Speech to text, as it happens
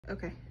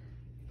Okay.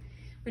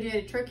 We did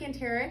a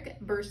trochanteric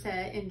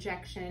bursa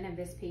injection of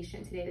this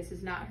patient today. This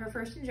is not her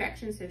first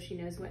injection, so she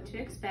knows what to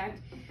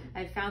expect.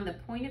 I found the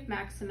point of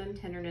maximum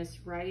tenderness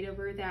right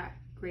over that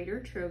greater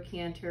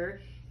trochanter,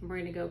 and we're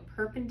gonna go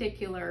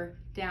perpendicular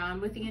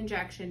down with the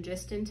injection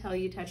just until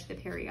you touch the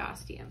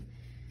periosteum.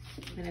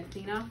 I'm gonna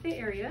clean off the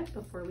area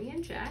before we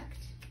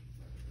inject.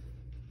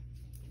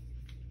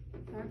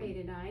 Our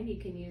betadine, you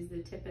can use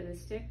the tip of the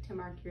stick to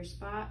mark your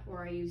spot,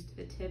 or I used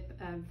the tip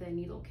of the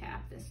needle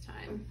cap this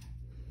time.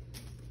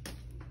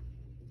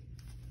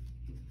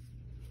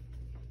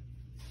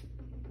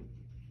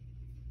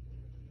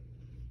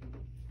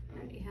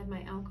 Already had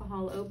my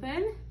alcohol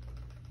open.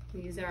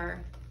 Use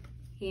our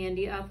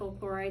handy ethyl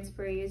chloride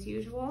spray as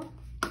usual.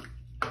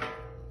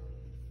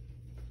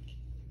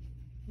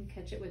 And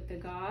catch it with the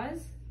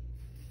gauze.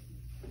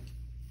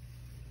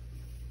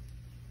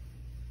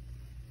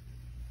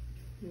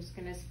 I'm just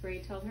gonna spray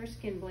till her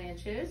skin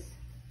blanches.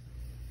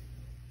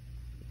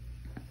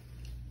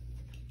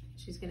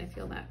 She's gonna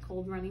feel that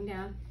cold running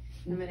down.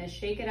 I'm gonna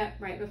shake it up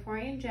right before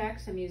I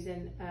inject. So I'm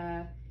using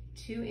a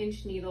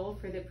 2-inch needle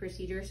for the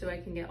procedure so I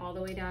can get all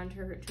the way down to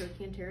her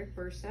trochanteric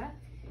bursa.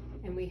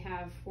 And we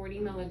have 40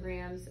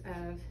 milligrams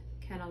of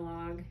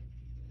Kenalog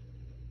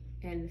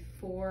and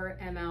 4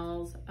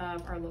 mLs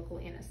of our local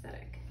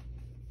anesthetic.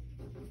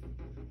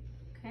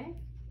 Okay,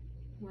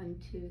 1,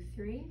 2,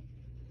 3.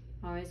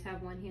 Always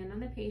have one hand on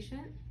the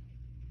patient.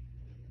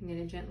 I'm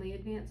gonna gently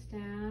advance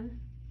down.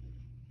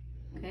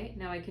 Okay,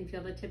 now I can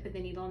feel the tip of the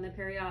needle in the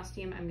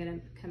periosteum. I'm gonna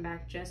come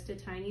back just a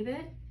tiny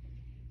bit.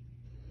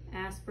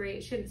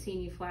 Aspirate, shouldn't see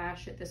any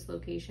flash at this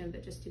location,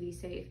 but just to be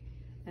safe.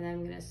 And then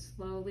I'm gonna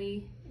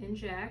slowly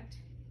inject.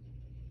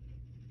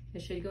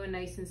 It should go in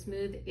nice and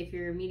smooth. If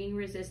you're meeting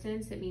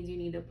resistance, it means you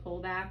need to pull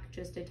back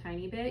just a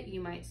tiny bit.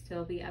 You might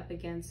still be up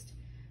against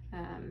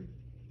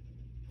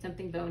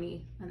something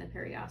bony on the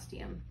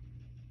periosteum.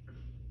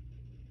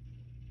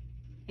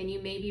 And you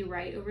may be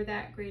right over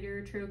that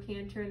greater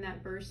trochanter and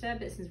that bursa,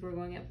 but since we're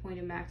going at point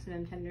of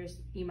maximum tenderness,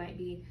 you might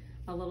be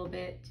a little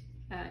bit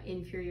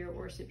inferior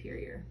or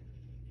superior.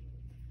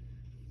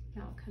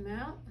 Now I'll come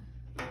out.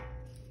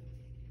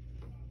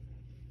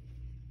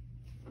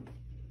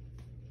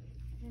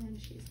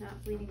 And she's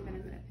not bleeding, but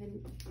I'm gonna put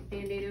a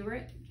Band-Aid over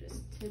it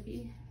just to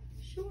be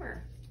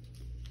sure.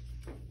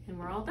 And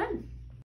we're all done.